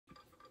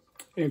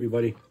Hey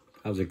everybody,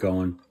 how's it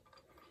going?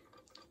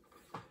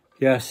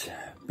 Yes,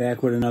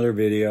 back with another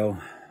video.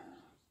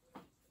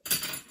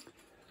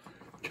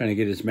 Trying to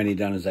get as many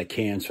done as I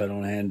can so I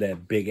don't have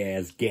that big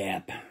ass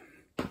gap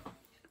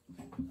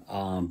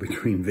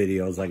between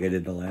videos like I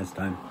did the last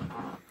time.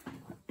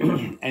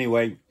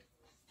 Anyway,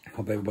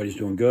 hope everybody's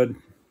doing good.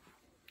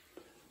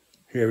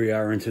 Here we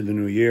are into the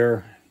new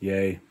year.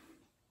 Yay.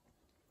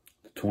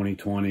 The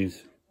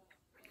 2020s.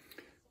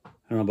 I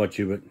don't know about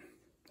you, but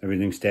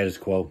everything's status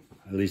quo,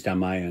 at least on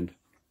my end.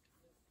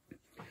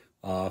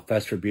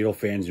 Fest for Beatles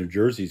fans New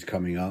Jersey's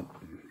coming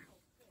up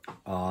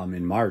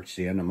in March,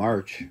 the end of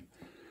March.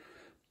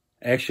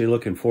 Actually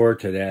looking forward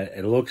to that.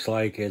 It looks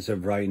like as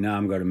of right now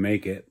I'm going to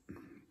make it.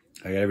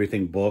 I got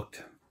everything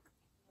booked.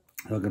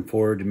 Looking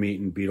forward to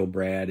meeting Beatle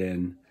Brad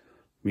and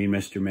me,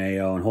 Mr.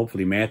 Mayo, and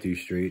hopefully Matthew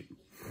Street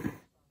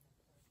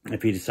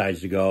if he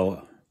decides to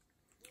go,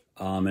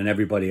 and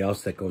everybody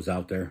else that goes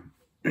out there.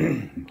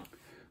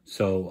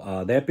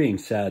 So that being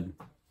said,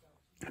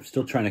 I'm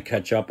still trying to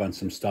catch up on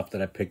some stuff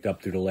that I picked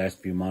up through the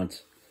last few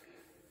months.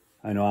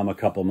 I know I'm a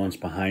couple months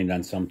behind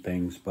on some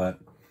things, but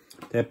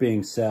that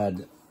being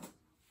said,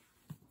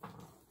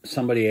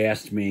 somebody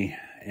asked me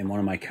in one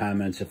of my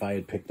comments if I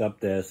had picked up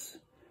this,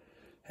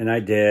 and I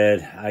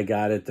did. I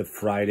got it the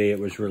Friday it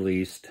was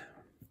released.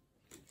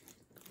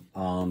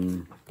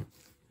 Wasn't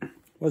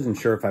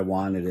sure if I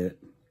wanted it,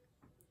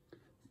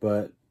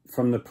 but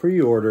from the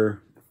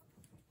pre-order,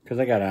 because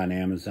I got it on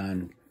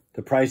Amazon,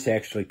 the price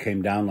actually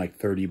came down like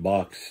 30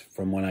 bucks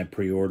from when I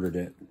pre-ordered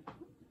it.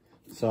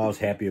 So I was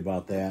happy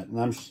about that.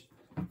 And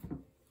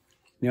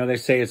you know, they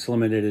say it's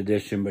limited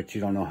edition, but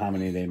you don't know how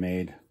many they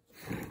made.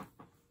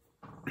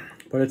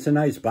 But it's a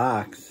nice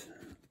box.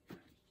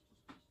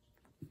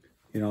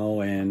 You know,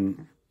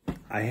 and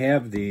I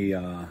have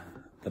the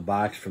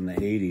box from the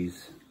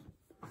 80s.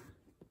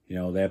 You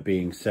know, that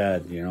being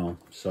said, you know,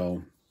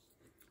 so,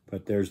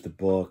 but there's the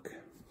book.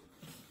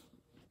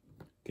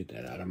 Get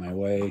that out of my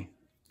way.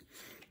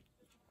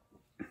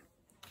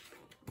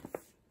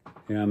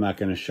 You know, I'm not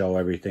going to show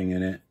everything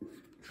in it,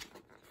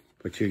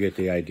 but you get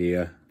the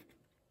idea.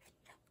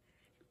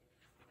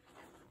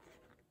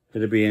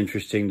 It'll be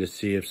interesting to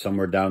see if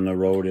somewhere down the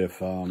road, if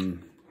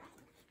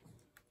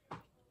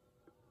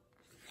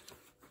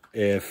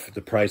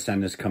the price on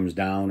this comes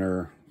down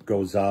or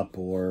goes up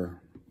or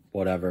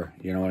whatever,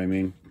 you know what I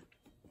mean?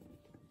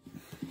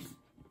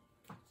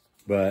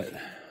 But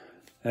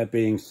that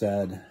being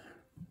said,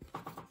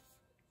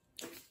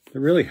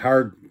 they're really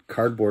hard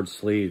cardboard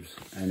sleeves,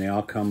 and they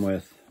all come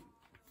with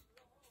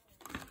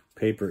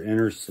paper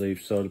inner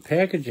sleeves, so the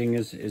packaging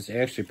is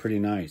actually pretty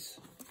nice.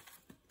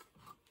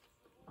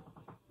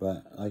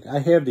 But like, I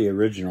have the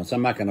originals.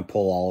 I'm not going to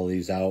pull all of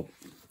these out,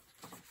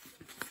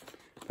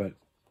 but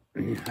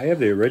I have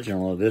the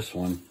original of this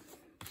one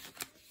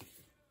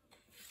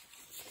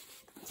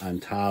on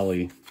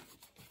Tally.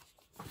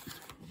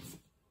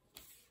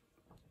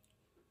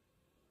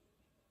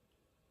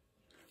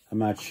 I'm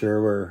not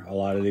sure where a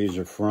lot of these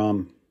are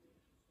from.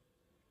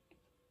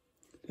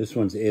 This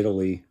one's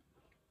Italy.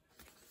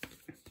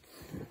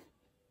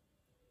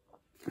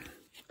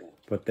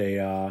 But they,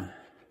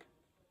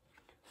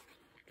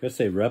 guess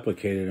they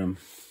replicated them.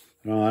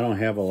 No, I don't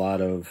have a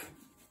lot of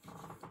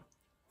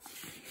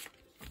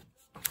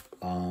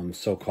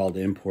so-called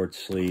import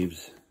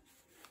sleeves.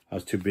 I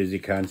was too busy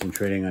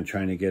concentrating on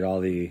trying to get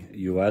all the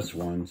US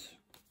ones.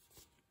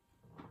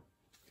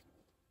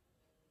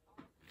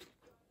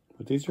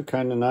 But these are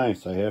kind of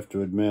nice, I have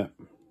to admit.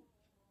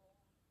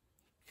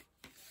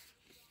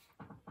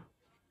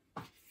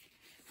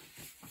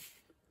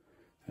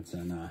 That's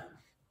on a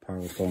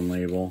Parlophone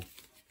label.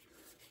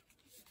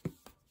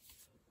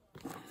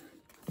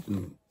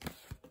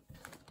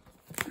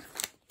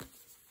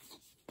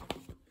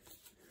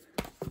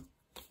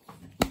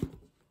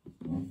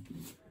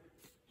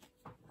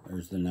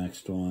 There's the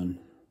next one.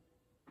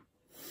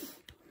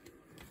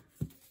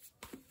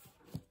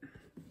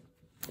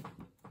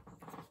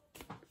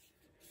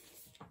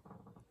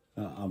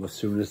 I'm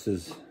assuming this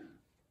is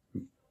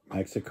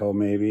Mexico,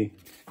 maybe.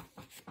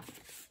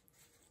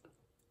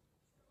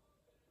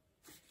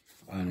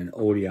 On an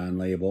Odeon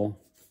label.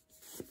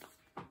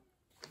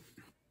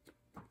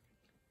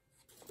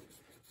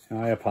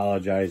 Now, I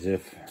apologize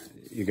if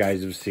you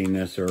guys have seen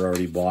this or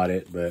already bought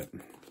it, but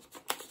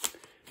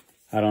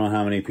I don't know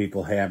how many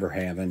people have or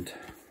haven't.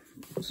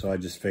 So I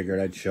just figured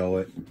I'd show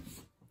it.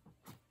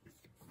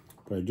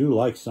 But I do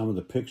like some of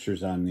the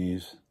pictures on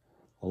these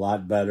a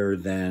lot better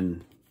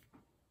than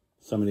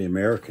some of the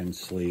American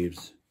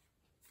sleeves.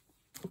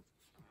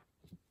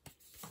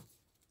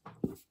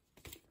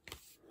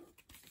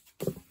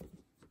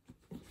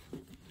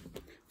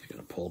 Just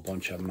gonna pull a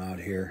bunch of them out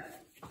here.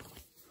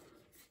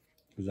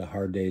 It was a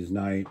hard day's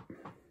night.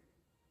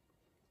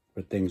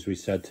 But things we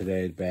said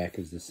today, the back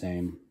is the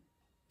same.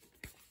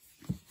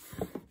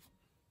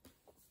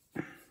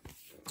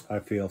 I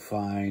feel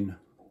fine.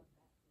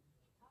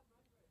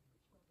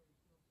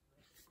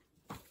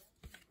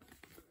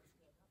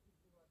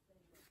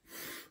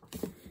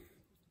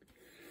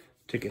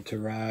 Ticket to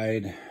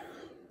Ride.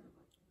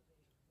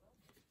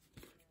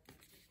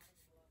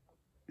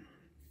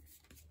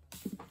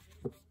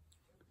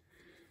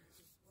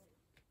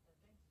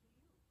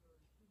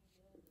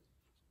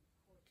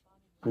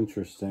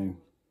 Interesting.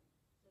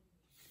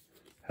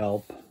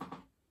 Help.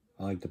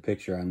 I like the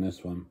picture on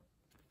this one.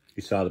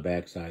 You saw the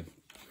backside.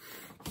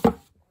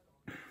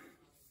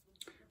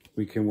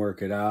 We can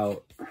work it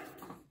out.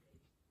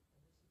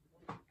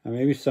 And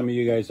maybe some of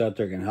you guys out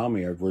there can help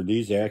me. Were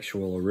these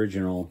actual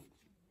original,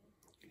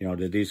 you know,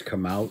 did these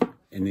come out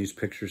in these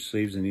picture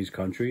sleeves in these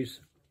countries?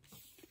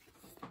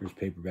 Here's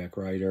paperback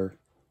writer.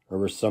 Or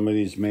were some of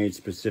these made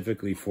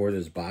specifically for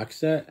this box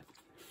set?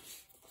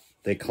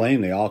 They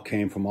claim they all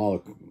came from all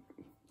the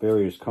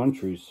various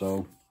countries,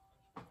 so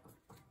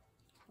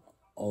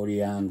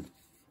Odeon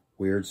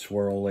weird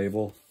swirl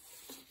label.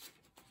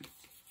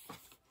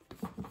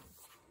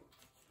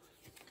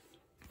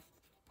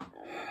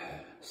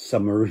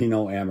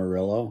 Submarino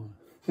Amarillo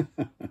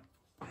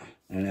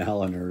and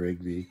Eleanor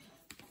Rigby.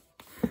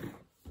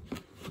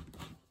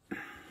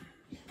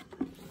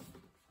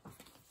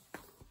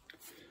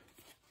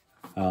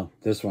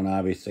 This one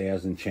obviously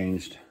hasn't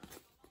changed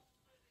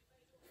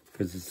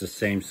because it's the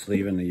same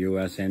sleeve in the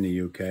US and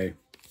the UK.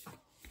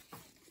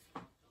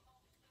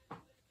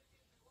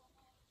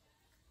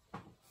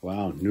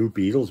 Wow, new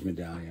Beatles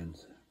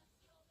medallions.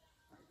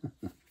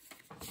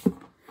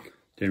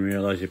 Didn't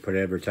realize you put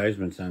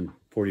advertisements on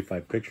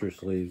 45 picture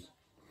sleeves.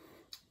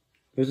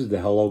 This is the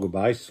Hello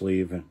Goodbye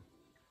sleeve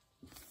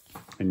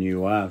in the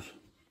US.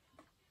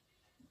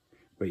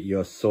 But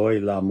yo soy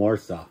la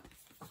morsa.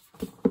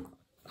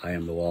 I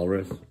am the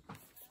walrus.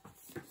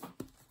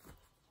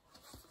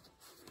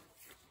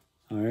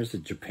 Oh, there's a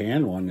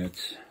Japan one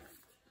that's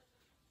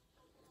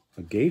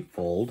a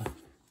gatefold.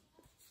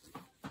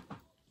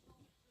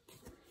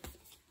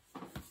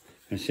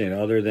 I said,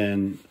 other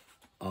than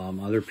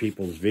other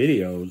people's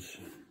videos,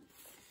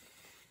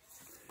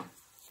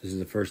 this is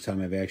the first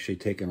time I've actually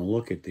taken a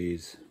look at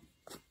these.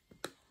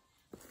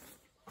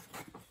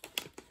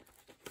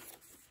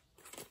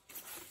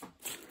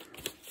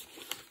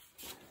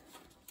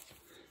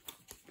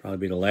 Probably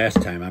be the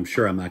last time. I'm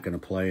sure I'm not going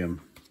to play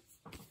them.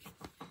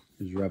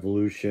 There's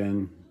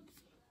Revolution.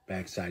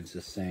 Backside's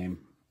the same.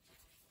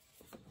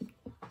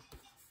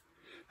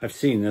 I've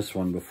seen this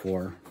one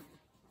before.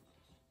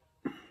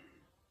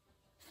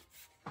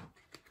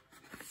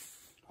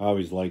 I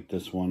always liked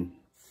this one.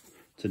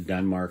 It's a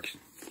Denmark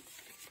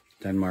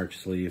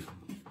sleeve.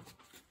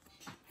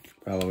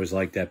 I always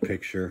liked that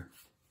picture.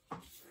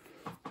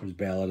 There's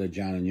Ballad of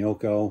John and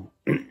Yoko.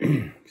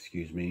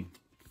 Excuse me.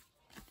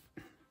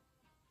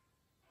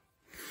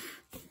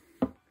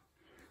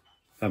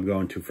 If I'm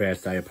going too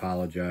fast, I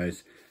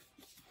apologize.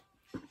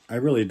 I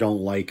really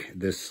don't like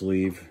this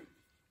sleeve.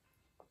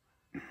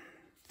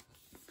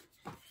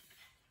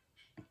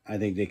 I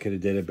think they could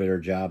have did a better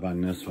job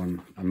on this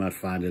one. I'm not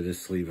fond of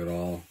this sleeve at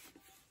all.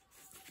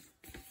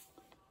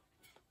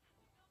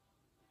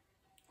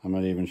 I'm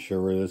not even sure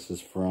where this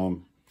is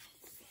from.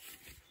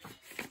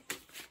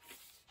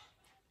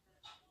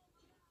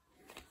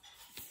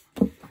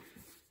 And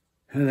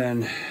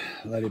then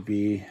Let It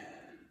Be,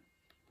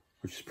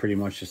 which is pretty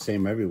much the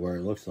same everywhere,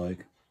 it looks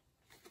like.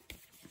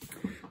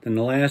 Then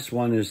the last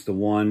one is the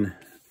one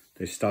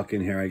they stuck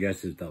in here, I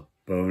guess, is the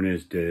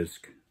bonus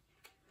disc.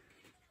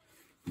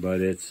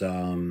 But it's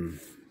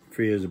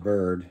Free as a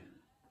Bird.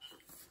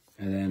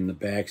 And then the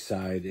back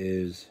side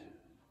is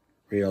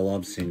Real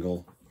Love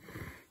Single.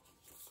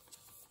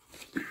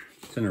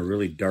 It's in a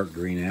really dark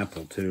green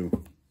apple,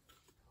 too.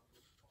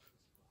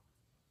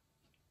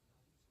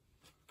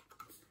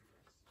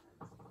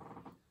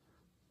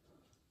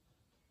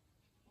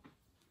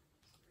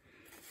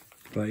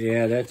 But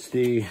yeah, that's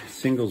the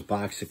singles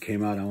box that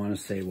came out, I want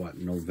to say, what,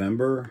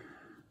 November?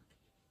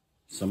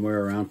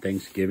 Somewhere around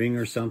Thanksgiving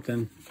or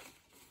something.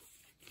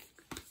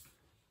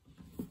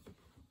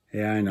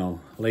 Yeah, I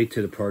know. Late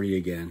to the party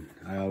again.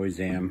 I always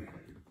am.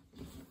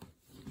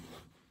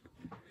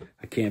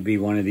 I can't be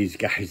one of these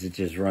guys that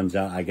just runs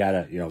out. I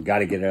gotta,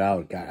 gotta get it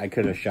out. I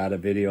could have shot a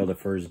video the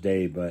first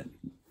day, but,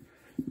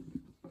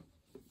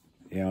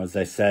 as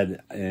I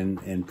said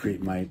in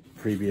my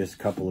previous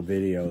couple of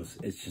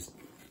videos, it's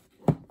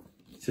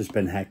just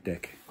been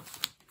hectic,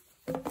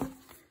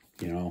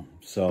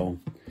 so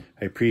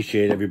I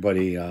appreciate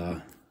everybody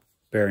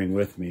bearing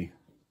with me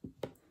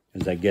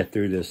as I get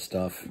through this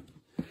stuff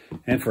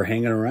and for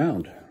hanging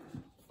around.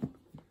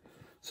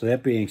 So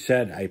that being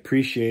said, I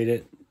appreciate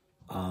it.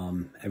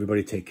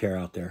 Everybody take care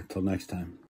out there. Till next time.